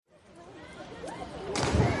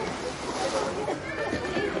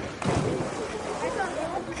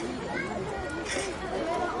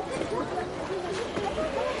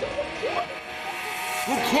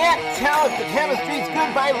can't tell if the chemistry's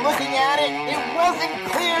good by looking at it. It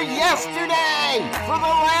wasn't clear yesterday. For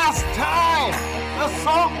the last time, the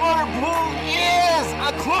saltwater pool is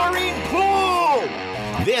a chlorine pool.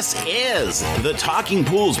 This is the Talking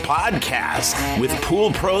Pools podcast with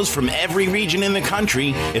pool pros from every region in the country.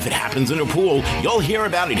 If it happens in a pool, you'll hear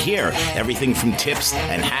about it here. Everything from tips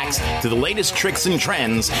and hacks to the latest tricks and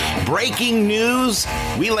trends. Breaking news,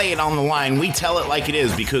 we lay it on the line. We tell it like it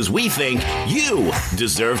is because we think you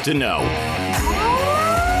deserve to know.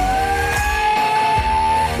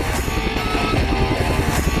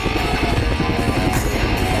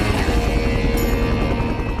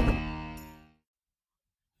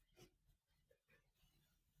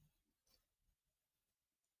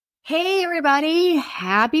 Hey everybody,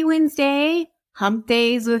 happy Wednesday, Hump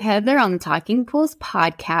Days with Heather on the Talking Pools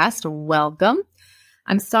podcast. Welcome.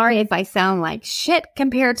 I'm sorry if I sound like shit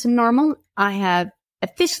compared to normal. I have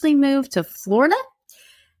officially moved to Florida.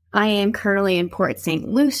 I am currently in Port St.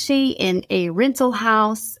 Lucie in a rental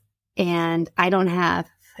house, and I don't have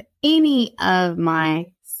any of my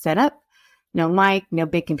setup. No mic, no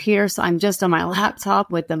big computer, so I'm just on my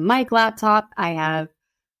laptop with the mic laptop. I have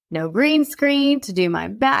no green screen to do my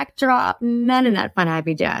backdrop, none of that fun,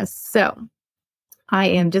 happy jazz. So I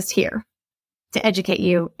am just here to educate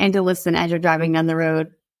you and to listen as you're driving down the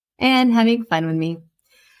road and having fun with me.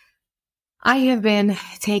 I have been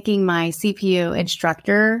taking my CPU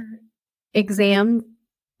instructor exam.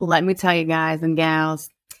 Let me tell you guys and gals,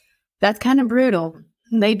 that's kind of brutal.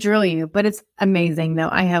 They drill you, but it's amazing though.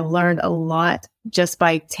 I have learned a lot just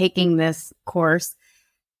by taking this course.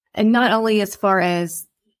 And not only as far as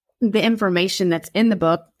the information that's in the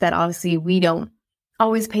book that obviously we don't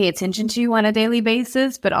always pay attention to on a daily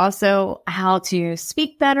basis, but also how to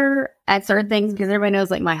speak better at certain things, because everybody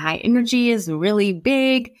knows like my high energy is really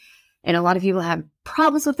big and a lot of people have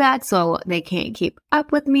problems with that. So they can't keep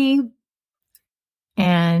up with me.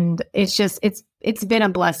 And it's just, it's been a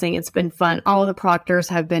blessing. It's been fun. All of the proctors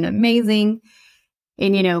have been amazing.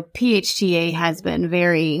 And, you know, PHTA has been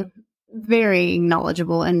very, very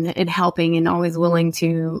knowledgeable and helping and always willing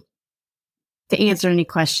to answer any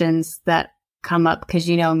questions that come up, because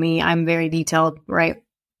you know me, I'm very detailed, right?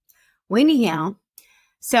 Well, anyhow,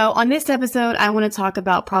 so on this episode, I want to talk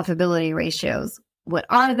about profitability ratios. What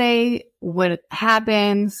are they? What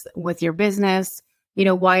happens with your business? You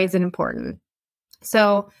know, why is it important?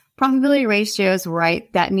 So profitability ratios, right?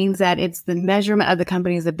 That means that it's the measurement of the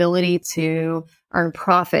company's ability to earn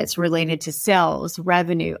profits related to sales,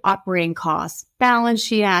 revenue, operating costs, balance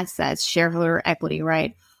sheet assets, shareholder equity,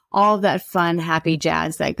 right? All of that fun, happy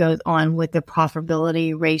jazz that goes on with the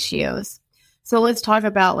profitability ratios. So let's talk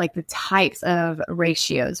about like the types of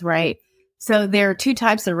ratios, right? So there are two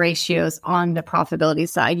types of ratios on the profitability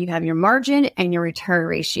side. You have your margin and your return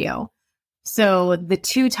ratio. So the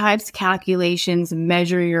two types calculations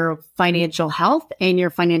measure your financial health and your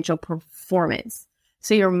financial performance.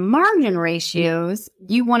 So your margin ratios,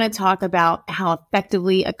 you want to talk about how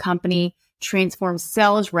effectively a company transforms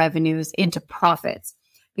sales revenues into profits.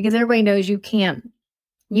 Because everybody knows you can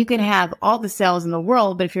have all the sales in the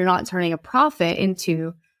world, but if you're not turning a profit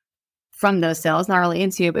from those sales, not really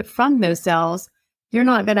into it, but from those sales, you're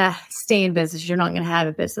not going to stay in business. You're not going to have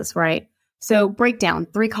a business, right? So break down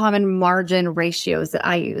 3 common margin ratios that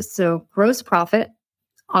I use. So gross profit,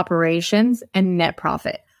 operations, and net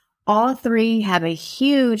profit. All three have a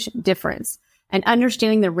huge difference. And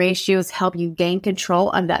understanding the ratios help you gain control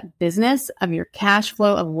of that business, of your cash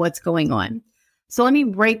flow, of what's going on. So let me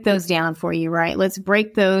break those down for you, right? Let's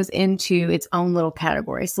break those into its own little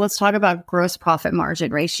category. So let's talk about gross profit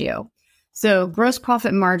margin ratio. So gross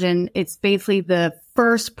profit margin, it's basically the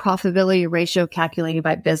first profitability ratio calculated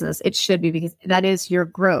by business. It should be, because that is your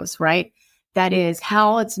gross, right? That is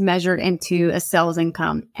how it's measured into a sales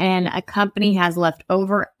income. And a company has left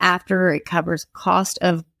over after it covers cost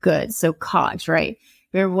of goods. So COGS, right?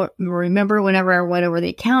 Remember whenever I went over the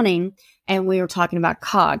accounting and we were talking about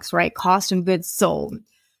COGS, right? Cost of goods sold.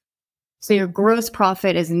 So your gross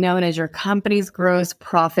profit is known as your company's gross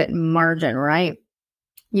profit margin, right?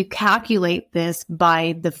 You calculate this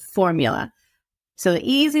by the formula. So the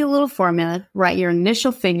easy little formula, right? Your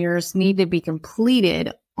initial figures need to be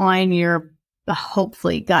completed on your,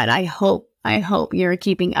 hopefully, God, I hope you're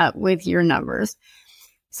keeping up with your numbers.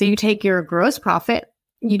 So you take your gross profit,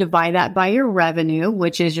 you divide that by your revenue,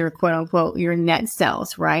 which is your quote unquote, your net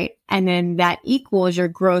sales, right? And then that equals your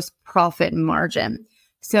gross profit margin.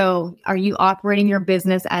 So are you operating your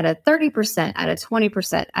business at a 30%, at a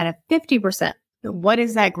 20%, at a 50%? What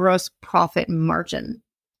is that gross profit margin?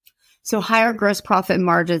 So higher gross profit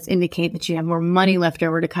margins indicate that you have more money left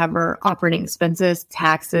over to cover operating expenses,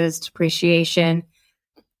 taxes, depreciation,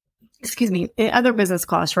 other business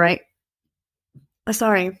costs, right?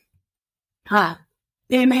 It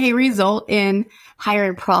may result in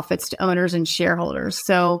higher profits to owners and shareholders.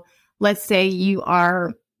 So let's say you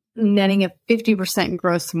are netting a 50%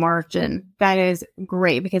 gross margin. That is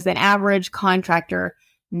great because an average contractor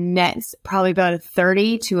nets probably about a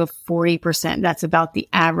 30 to a 40%. That's about the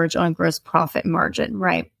average on gross profit margin,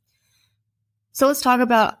 right? So let's talk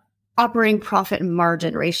about operating profit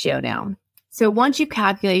margin ratio now. So once you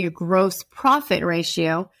calculate your gross profit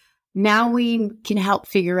ratio, now we can help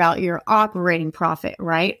figure out your operating profit,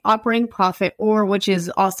 right? Operating profit, or which is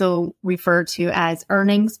also referred to as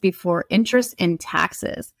earnings before interest and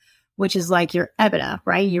taxes, which is like your EBITDA,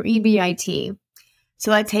 right? Your EBIT.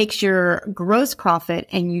 So that takes your gross profit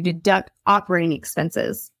and you deduct operating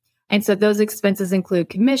expenses. And so those expenses include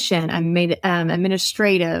commission,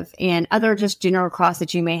 administrative, and other just general costs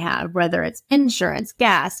that you may have, whether it's insurance,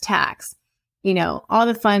 gas, tax, all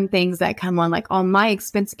the fun things that come on. Like on my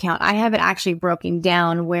expense account, I have it actually broken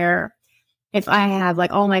down where if I have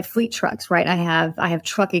like all my fleet trucks, right? I have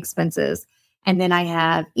truck expenses, and then I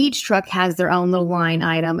have each truck has their own little line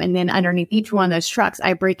item. And then underneath each one of those trucks,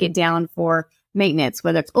 I break it down for maintenance,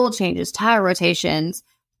 whether it's oil changes, tire rotations,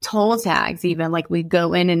 toll tags, even like we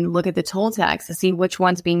go in and look at the toll tags to see which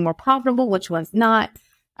one's being more profitable, which one's not,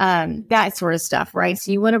 that sort of stuff, right?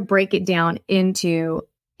 So you want to break it down into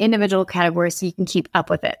individual categories so you can keep up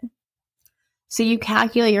with it. So you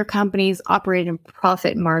calculate your company's operating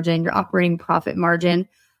profit margin,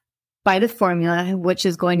 by the formula, which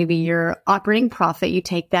is going to be your operating profit. You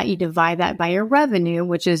take that, you divide that by your revenue,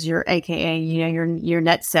 which is your AKA, your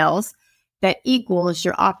net sales. That equals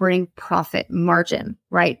your operating profit margin,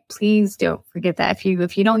 right? Please don't forget that.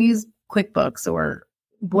 If you don't use QuickBooks or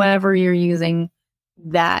whatever you're using,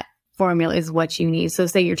 that formula is what you need. So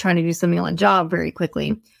say you're trying to do something on a job very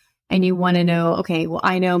quickly and you want to know, okay, well,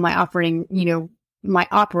 I know my operating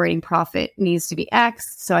profit needs to be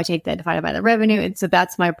X. So I take that divided by the revenue. And so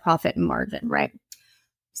that's my profit margin, right?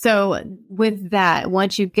 So with that,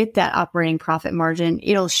 once you get that operating profit margin,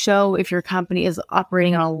 it'll show if your company is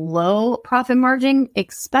operating on a low profit margin,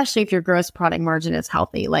 especially if your gross product margin is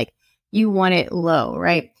healthy. Like you want it low,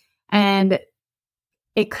 right? And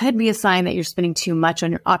it could be a sign that you're spending too much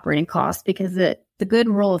on your operating costs, because the good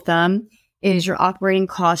rule of thumb is your operating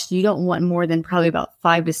costs, you don't want more than probably about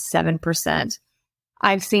 5 to 7%.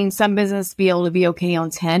 I've seen some business be able to be okay on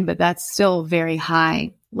 10, but that's still very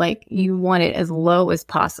high. Like you want it as low as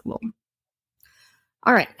possible.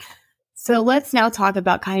 All right. So let's now talk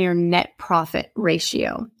about kind of your net profit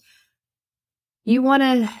ratio. You want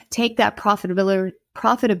to take that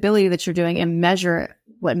profitability that you're doing and measure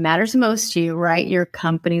what matters most to you, right? Your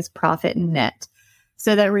company's profit net.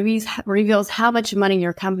 So that reveals how much money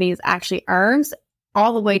your company actually earns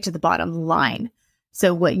all the way to the bottom line.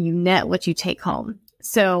 So what you net, what you take home.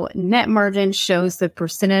 So net margin shows the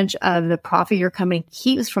percentage of the profit your company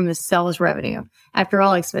keeps from the sales revenue after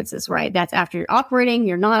all expenses, right? That's after you're operating,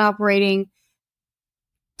 you're not operating,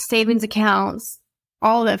 savings accounts,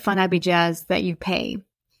 all that fun happy jazz that you pay.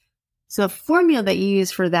 So the formula that you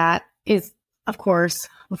use for that is, of course,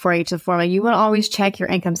 before I get to the formula, you want to always check your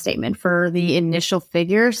income statement for the initial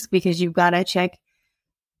figures, because you've got to check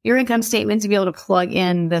your income statement to be able to plug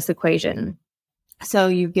in this equation. So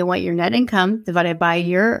you want your net income divided by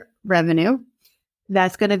your revenue.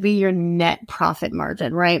 That's going to be your net profit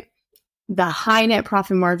margin, right? The high net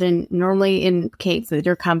profit margin normally indicates that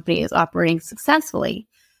your company is operating successfully.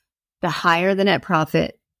 The higher the net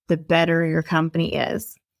profit, the better your company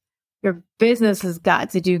is. Your business has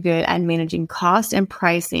got to do good at managing cost and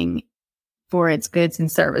pricing for its goods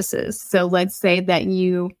and services. So let's say that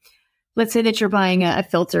you're buying a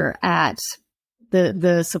filter at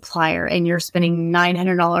the supplier and you're spending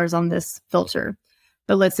 $900 on this filter.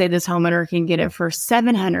 But let's say this homeowner can get it for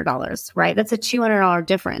 $700, right? That's a $200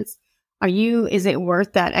 difference. Is it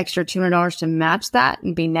worth that extra $200 to match that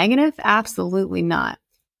and be negative? Absolutely not.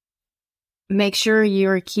 Make sure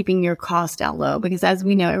you're keeping your cost down low, because as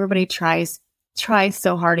we know, everybody tries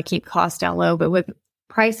so hard to keep costs down low, but with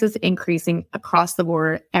prices increasing across the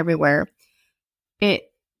board everywhere,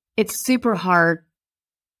 it's super hard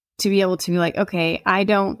to be able to be like, okay, I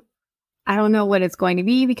don't know what it's going to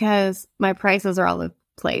be because my prices are all over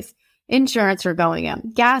the place. Insurance are going up.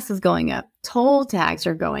 Gas is going up. Toll tags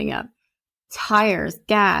are going up. Tires,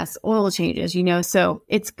 gas, oil changes, so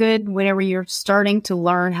it's good whenever you're starting to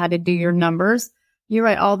learn how to do your numbers, you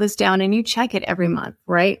write all this down and you check it every month,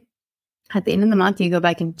 right? At the end of the month, you go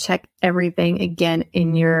back and check everything again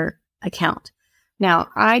in your account. Now,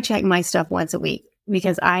 I check my stuff once a week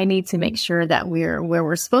because I need to make sure that we're where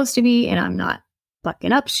we're supposed to be and I'm not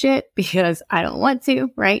fucking up shit because I don't want to,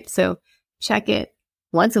 right? So check it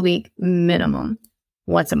once a week, minimum,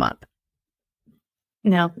 once a month.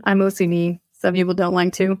 Now, I'm OCD. Some people don't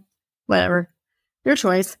like to. Whatever. Your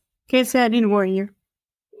choice. Can't say I need to warn you.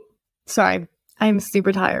 Sorry, I'm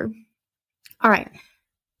super tired. All right.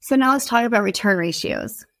 So now let's talk about return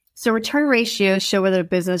ratios. So return ratios show whether a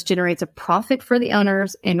business generates a profit for the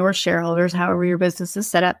owners and or shareholders, however your business is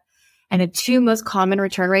set up. And the two most common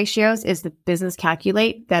return ratios is the business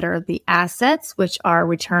calculate that are the assets, which are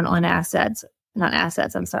return on assets, return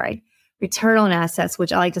on assets,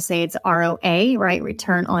 which I like to say it's ROA, right?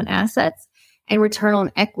 Return on assets, and return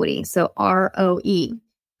on equity. So ROE.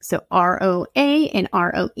 So ROA and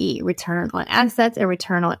ROE, return on assets and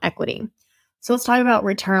return on equity. So let's talk about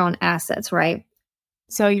return on assets, right?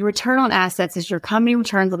 So your return on assets is your company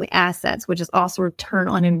returns on the assets, which is also return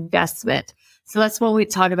on investment. So that's what we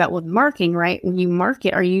talk about with marketing, right? When you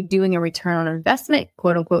market, are you doing a return on investment,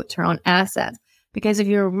 quote unquote, return on assets? Because if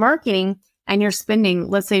you're marketing and you're spending,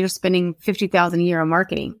 let's say you're spending $50,000 a year on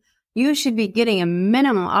marketing, you should be getting a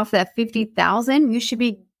minimum off that $50,000. You should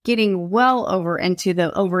be getting well over into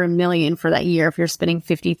the over $1 million for that year if you're spending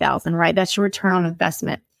 $50,000, right? That's your return on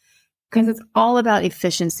investment. Because it's all about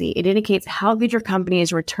efficiency. It indicates how good your company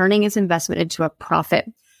is returning its investment into a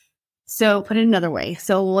profit. So put it another way.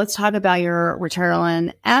 So let's talk about your return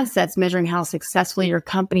on assets, measuring how successfully your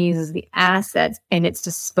company uses the assets and its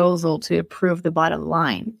disposal to improve the bottom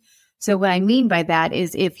line. So what I mean by that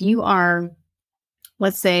is if you are,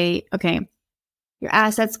 let's say, okay, your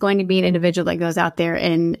asset's going to be an individual that goes out there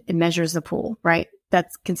and measures the pool, right?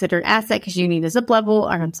 That's considered asset because you need a zip level,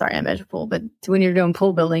 or I'm sorry, I measure pool, but when you're doing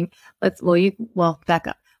pool building, back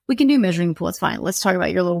up. We can do measuring the pool, it's fine. Let's talk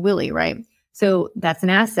about your little willy, right? So that's an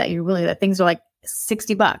asset, your willy. That things are like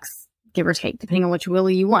 $60, give or take, depending on which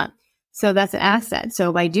willy you want. So that's an asset.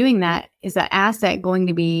 So by doing that, is that asset going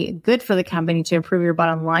to be good for the company to improve your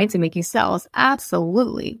bottom line, to make you sales?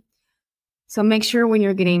 Absolutely. So make sure when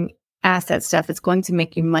you're getting asset stuff, it's going to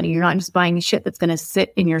make you money. You're not just buying shit that's going to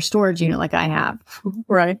sit in your storage unit like I have,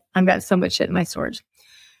 right? I've got so much shit in my storage.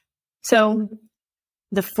 So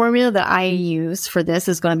the formula that I use for this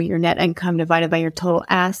is going to be your net income divided by your total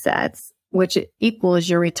assets, which equals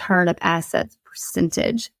your return of assets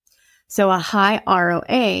percentage. So a high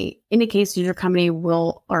ROA indicates that your company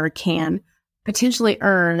will or can potentially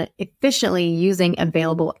earn efficiently using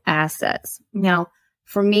available assets. Now,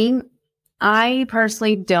 for me, I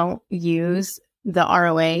personally don't use the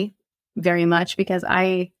ROA very much because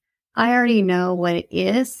I already know what it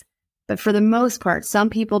is. But for the most part, some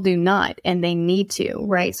people do not, and they need to,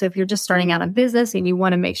 right? So if you're just starting out in business and you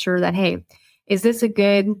want to make sure that, hey, is this a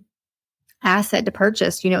good asset to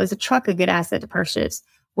purchase? Is a truck a good asset to purchase?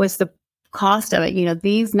 What's the cost of it?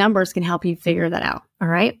 These numbers can help you figure that out. All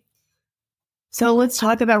right. So let's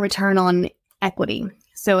talk about return on equity.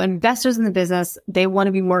 So investors in the business, they want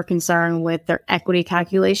to be more concerned with their equity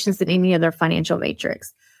calculations than any other financial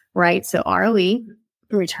matrix, right? So ROE,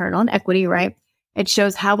 return on equity, right? It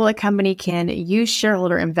shows how well a company can use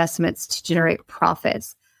shareholder investments to generate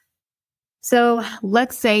profits. So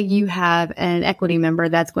let's say you have an equity member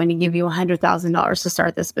that's going to give you $100,000 to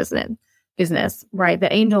start this business, right?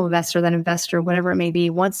 The angel investor, that investor, whatever it may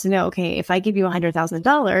be, wants to know, okay, if I give you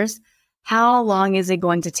 $100,000, how long is it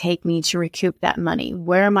going to take me to recoup that money?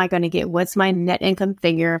 Where am I going to get? What's my net income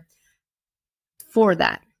figure for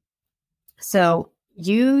that? So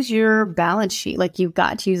use your balance sheet. Like, you've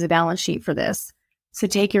got to use a balance sheet for this. So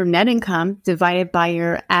take your net income divided by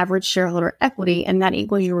your average shareholder equity, and that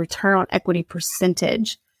equals your return on equity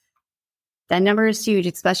percentage. That number is huge,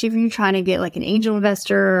 especially if you're trying to get like an angel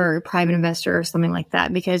investor or a private investor or something like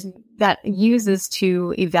that, because that uses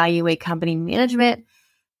to evaluate company management.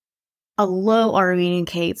 A low ROE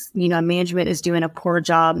indicates, management is doing a poor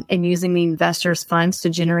job and using the investors' funds to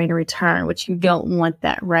generate a return, which you don't want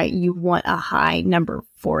that, right? You want a high number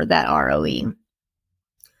for that ROE.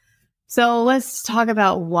 So let's talk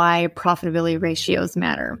about why profitability ratios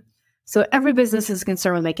matter. So every business is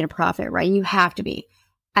concerned with making a profit, right? You have to be.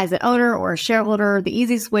 As an owner or a shareholder, the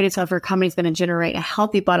easiest way to tell if your company is going to generate a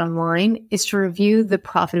healthy bottom line is to review the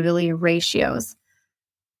profitability ratios.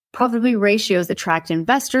 Profitability ratios attract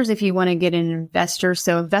investors if you want to get an investor.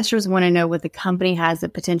 So investors want to know what the company has the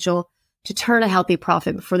potential to turn a healthy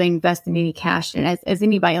profit before they invest in any cash. And as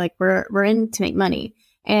anybody, like we're in to make money.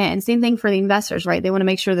 And same thing for the investors, right? They want to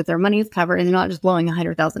make sure that their money is covered and they're not just blowing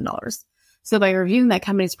 $100,000. So by reviewing that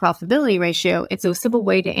company's profitability ratio, it's a simple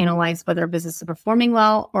way to analyze whether a business is performing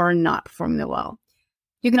well or not performing well.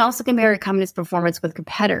 You can also compare a company's performance with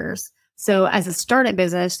competitors. So as a startup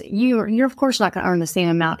business, you're of course not going to earn the same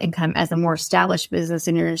amount of income as a more established business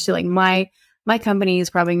in your industry. Like my my company is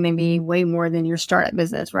probably going to be way more than your startup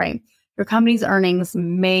business, right? Your company's earnings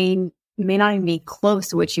may not even be close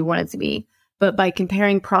to what you want it to be. But by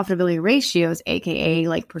comparing profitability ratios, aka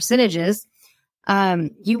like percentages,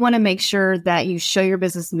 you want to make sure that you show your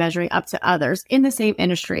business measuring up to others in the same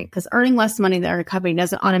industry, because earning less money than your company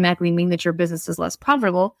doesn't automatically mean that your business is less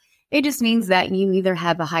profitable. It just means that you either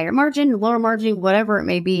have a higher margin, lower margin, whatever it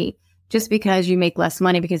may be, just because you make less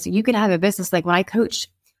money. Because you can have a business like when I coach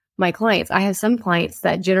my clients, I have some clients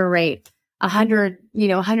that generate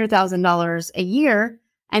 $100,000 a year,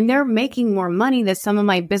 and they're making more money than some of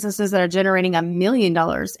my businesses that are generating $1 million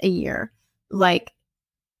a year. Like,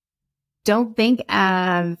 don't think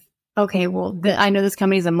of, okay, well, I know this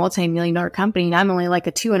company is a multi-million-dollar company, and I'm only like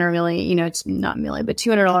a $200 million, it's not million, but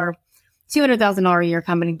 $200,000 a year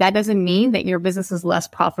company. That doesn't mean that your business is less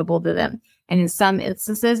profitable than them. And in some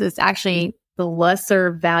instances, it's actually the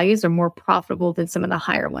lesser values are more profitable than some of the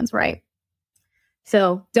higher ones, right?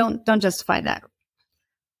 So don't justify that.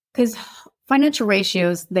 Because financial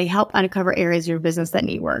ratios, they help uncover areas of your business that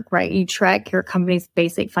need work, right? You track your company's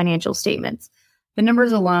basic financial statements. The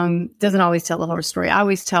numbers alone doesn't always tell the whole story. I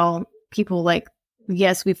always tell people, like,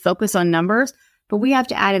 yes, we focus on numbers, but we have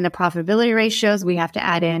to add in the profitability ratios. We have to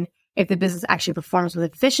add in if the business actually performs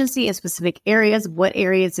with efficiency in specific areas, what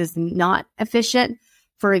areas is not efficient.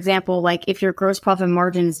 For example, like if your gross profit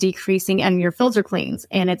margin is decreasing on your filter cleans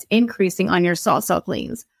and it's increasing on your salt cell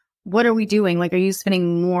cleans, what are we doing? Like, are you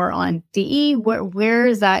spending more on DE? Where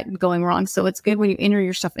is that going wrong? So it's good when you enter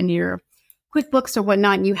your stuff into your QuickBooks or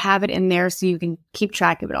whatnot, and you have it in there so you can keep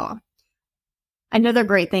track of it all. Another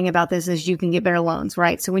great thing about this is you can get better loans,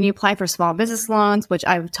 right? So when you apply for small business loans, which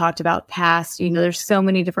I've talked about past, there's so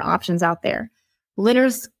many different options out there.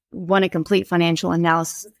 Lenders want a complete financial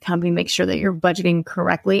analysis of the company, make sure that you're budgeting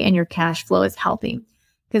correctly and your cash flow is healthy.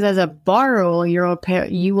 Because as a borrower,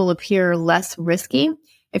 you will appear less risky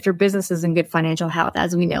if your business is in good financial health,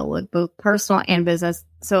 as we know, with both personal and business.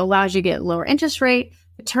 So it allows you to get lower interest rate,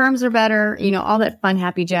 the terms are better, all that fun,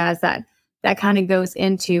 happy jazz that kind of goes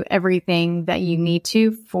into everything that you need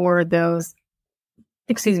to for those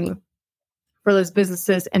businesses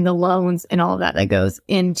and the loans and all of that goes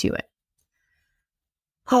into it.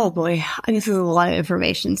 Oh boy, this is a lot of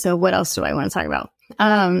information. So what else do I want to talk about?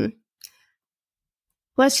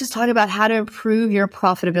 Let's just talk about how to improve your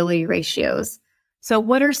profitability ratios. So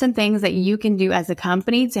what are some things that you can do as a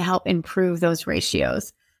company to help improve those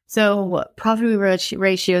ratios? So profitability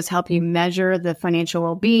ratios help you measure the financial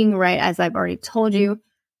well-being, right? As I've already told you,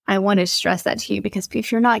 I want to stress that to you, because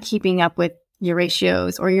if you're not keeping up with your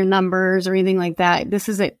ratios or your numbers or anything like that, this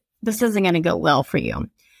isn't going to go well for you.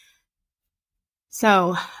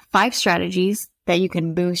 So 5 strategies that you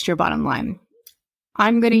can boost your bottom line.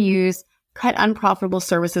 I'm going to use cut unprofitable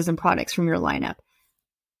services and products from your lineup.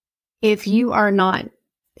 If you're not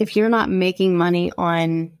making money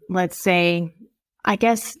on, let's say, I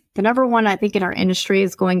guess the number one, I think, in our industry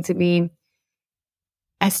is going to be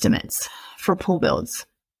estimates for pool builds.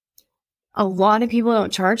 A lot of people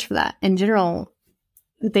don't charge for that. In general,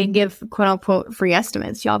 they give quote unquote free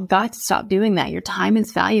estimates. Y'all got to stop doing that. Your time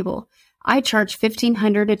is valuable. I charge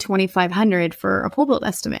 $1,500 to $2,500 for a pool build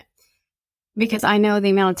estimate because I know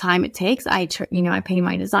the amount of time it takes. I pay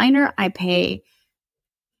my designer. I pay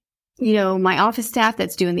my office staff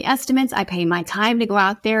that's doing the estimates. I pay my time to go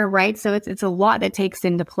out there, right? So it's a lot that takes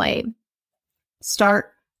into play.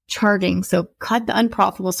 Start charging. So cut the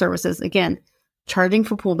unprofitable services. Again, charging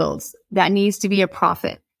for pool builds. That needs to be a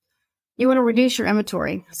profit. You want to reduce your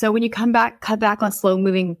inventory. So when you cut back on slow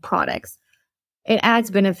moving products, it adds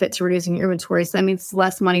benefit to reducing your inventory. So that means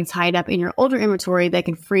less money tied up in your older inventory that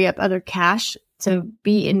can free up other cash to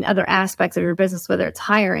be in other aspects of your business, whether it's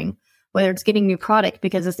hiring, whether it's getting new product,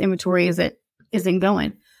 because this inventory isn't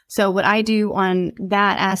going. So what I do on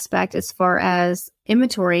that aspect, as far as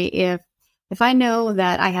inventory, if I know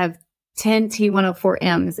that I have 10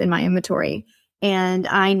 T104Ms in my inventory and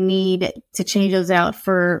I need to change those out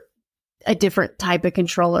for a different type of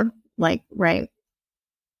controller, right,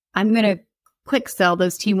 I'm going to quick sell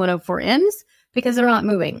those T104Ms because they're not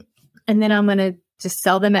moving. And then I'm going to just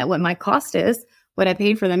sell them at what my cost is, what I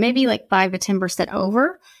paid for them, maybe like 5 to 10%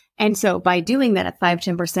 over. And so by doing that at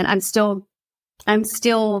 5-10%, I'm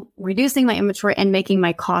still reducing my inventory and making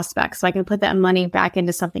my cost back. So I can put that money back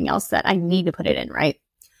into something else that I need to put it in, right?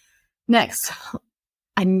 Next,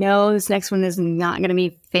 I know this next one is not going to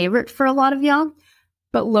be favorite for a lot of y'all,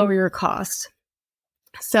 but lower your cost.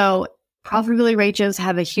 So profitability ratios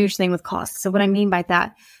have a huge thing with costs. So what I mean by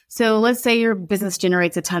that, so let's say your business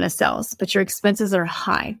generates a ton of sales, but your expenses are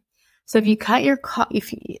high. So if you cut your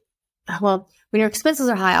when your expenses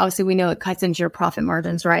are high, obviously we know it cuts into your profit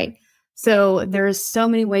margins, right? So there's so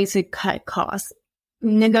many ways to cut costs,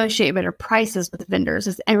 negotiate better prices with vendors,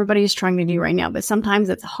 as everybody's trying to do right now, but sometimes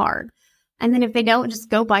it's hard. And then if they don't, just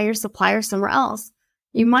go buy your supplier somewhere else.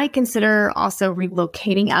 You might consider also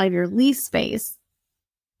relocating out of your lease space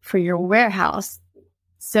for your warehouse.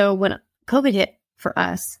 So when COVID hit for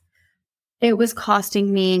us, it was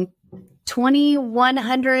costing me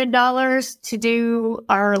 $2,100 to do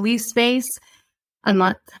our lease space a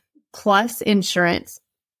month, plus insurance,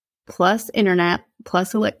 plus internet,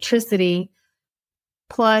 plus electricity,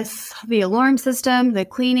 plus the alarm system, the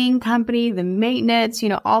cleaning company, the maintenance,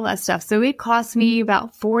 all that stuff. So it cost me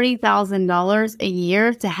about $40,000 a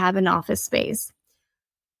year to have an office space.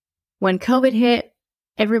 When COVID hit,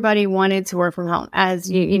 everybody wanted to work from home,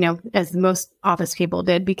 as as most office people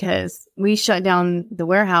did, because we shut down the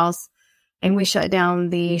warehouse and we shut down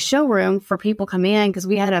the showroom for people coming in, because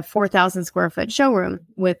we had a 4,000 square foot showroom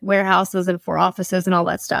with warehouses and 4 offices and all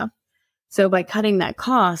that stuff. So by cutting that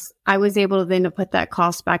cost, I was able then to put that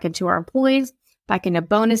cost back into our employees, back into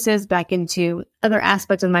bonuses, back into other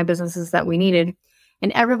aspects of my businesses that we needed.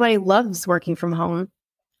 And everybody loves working from home.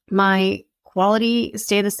 My quality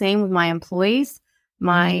stayed the same with my employees.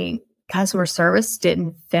 My customer service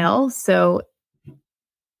didn't fail. So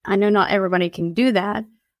I know not everybody can do that,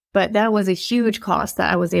 but that was a huge cost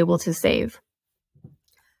that I was able to save.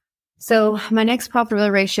 So my next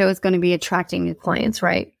profitability ratio is going to be attracting new clients,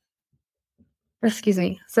 right? Excuse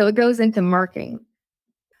me. So it goes into marketing.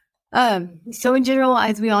 So in general,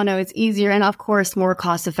 as we all know, it's easier and of course more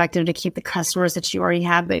cost effective to keep the customers that you already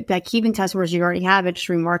have. But by keeping customers you already have and just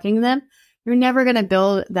remarketing them, you're never going to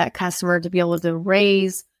build that customer to be able to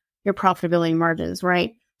raise your profitability margins,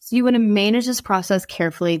 right? So you want to manage this process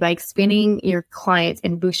carefully by expanding your clients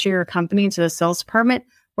and boosting your company into the sales department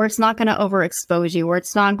where it's not going to overexpose you, where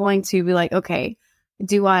it's not going to be like, okay,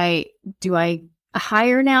 do I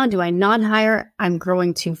hire now? Do I not hire? I'm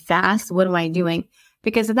growing too fast. What am I doing?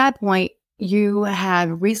 Because at that point, you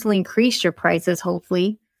have recently increased your prices,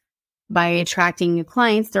 hopefully, by attracting new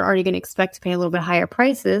clients. They're already going to expect to pay a little bit higher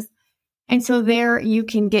prices. And so there you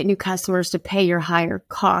can get new customers to pay your higher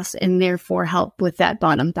costs and therefore help with that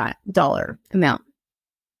bottom dollar amount.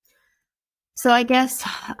 So I guess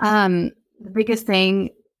the biggest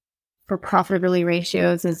thing for profitability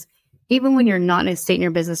ratios is even when you're not in a state in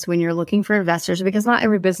your business, when you're looking for investors, because not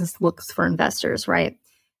every business looks for investors, right?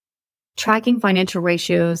 Tracking financial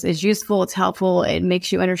ratios is useful. It's helpful. It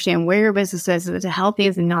makes you understand where your business is. Is it healthy?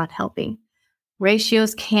 Is it not healthy?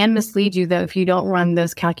 Ratios can mislead you, though, if you don't run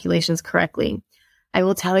those calculations correctly. I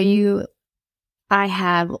will tell you, I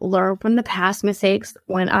have learned from the past mistakes.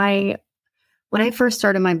 When I first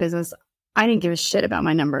started my business, I didn't give a shit about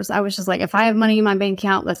my numbers. I was just like, if I have money in my bank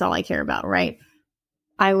account, that's all I care about, right?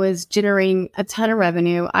 I was generating a ton of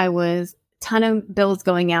revenue. I was a ton of bills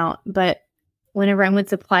going out. But whenever I went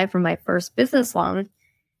to apply for my first business loan,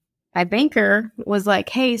 my banker was like,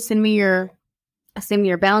 hey, send me your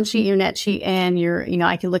balance sheet, your net sheet, and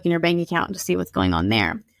I can look in your bank account to see what's going on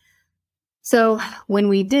there. So when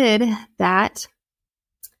we did that,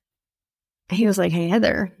 he was like, hey,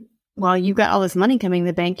 Heather, while you got all this money coming in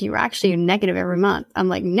the bank, you're actually negative every month. I'm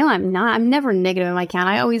like, no, I'm not. I'm never negative in my account.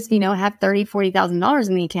 I always, have $30,000, $40,000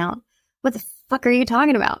 in the account. What the fuck are you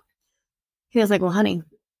talking about? He was like, well, honey,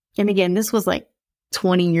 and again, this was like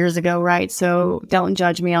 20 years ago, right? So don't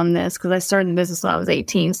judge me on this because I started the business when I was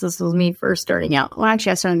 18. So this was me first starting out. Well,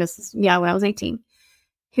 actually, I started business, when I was 18.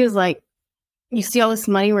 He was like, you see all this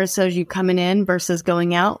money where it shows you coming in versus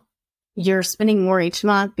going out? You're spending more each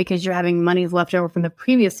month because you're having money left over from the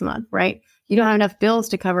previous month, right? You don't have enough bills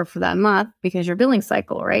to cover for that month because your billing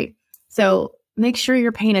cycle, right? So make sure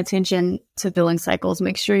you're paying attention to billing cycles.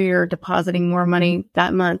 Make sure you're depositing more money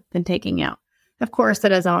that month than taking out. Of course, that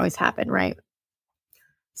doesn't always happen, right?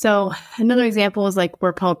 So another example is like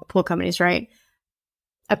we're pool companies, right?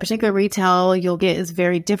 A particular retail you'll get is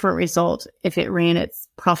very different result if it ran its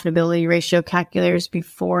profitability ratio calculators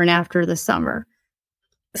before and after the summer.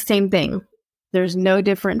 Same thing. There's no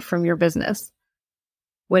different from your business.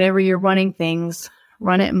 Whenever you're running things,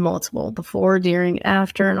 run it multiple, before, during,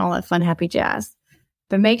 after, and all that fun, happy jazz.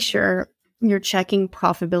 But make sure you're checking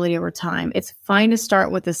profitability over time. It's fine to start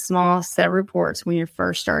with a small set of reports when you're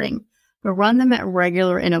first starting, but run them at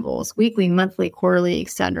regular intervals, weekly, monthly, quarterly,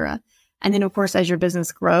 etc. And then, of course, as your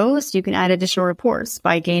business grows, you can add additional reports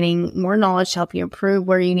by gaining more knowledge to help you improve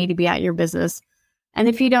where you need to be at your business. And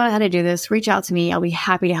if you don't know how to do this, reach out to me. I'll be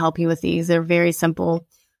happy to help you with these. They're very simple.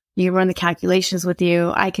 You can run the calculations with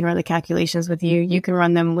you. I can run the calculations with you. You can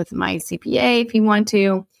run them with my CPA if you want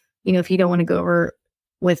to. If you don't want to go over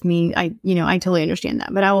with me, I totally understand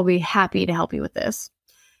that. But I will be happy to help you with this.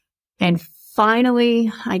 And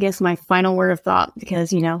finally, I guess my final word of thought,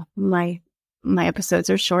 because, my episodes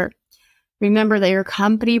are short. Remember that your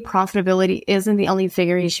company profitability isn't the only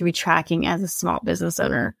figure you should be tracking as a small business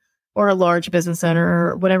owner or a large business owner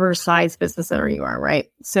or whatever size business owner you are,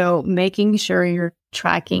 right? So making sure you're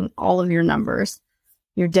tracking all of your numbers,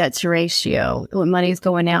 your debt to ratio, what money's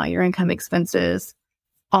going out, your income expenses,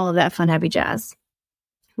 all of that fun, happy jazz.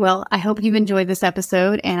 Well, I hope you've enjoyed this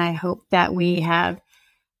episode, and I hope that we have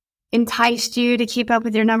enticed you to keep up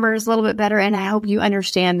with your numbers a little bit better, and I hope you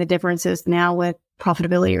understand the differences now with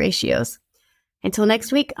profitability ratios. Until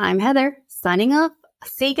next week, I'm Heather, signing off.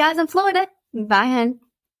 See you guys in Florida. Bye, hun.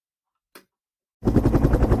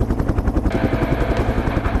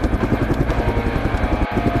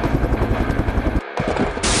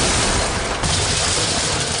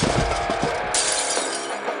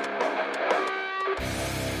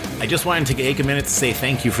 I just wanted to take a minute to say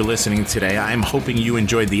thank you for listening today. I'm hoping you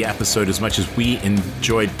enjoyed the episode as much as we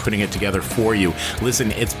enjoyed putting it together for you.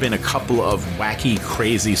 Listen, it's been a couple of wacky,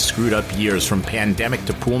 crazy, screwed up years from pandemic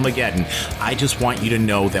to Poolmageddon. I just want you to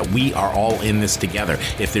know that we are all in this together.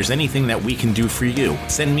 If there's anything that we can do for you,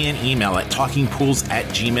 send me an email at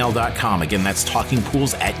talkingpools@gmail.com. Again, that's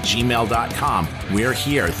talkingpools@gmail.com. We're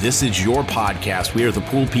here. This is your podcast. We are the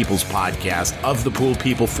Pool People's podcast, of the Pool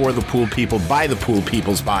People, for the Pool People, by the Pool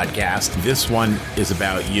People's podcast. This one is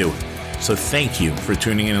about you. So thank you for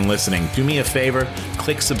tuning in and listening. Do me a favor,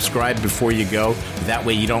 click subscribe before you go. That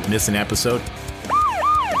way you don't miss an episode.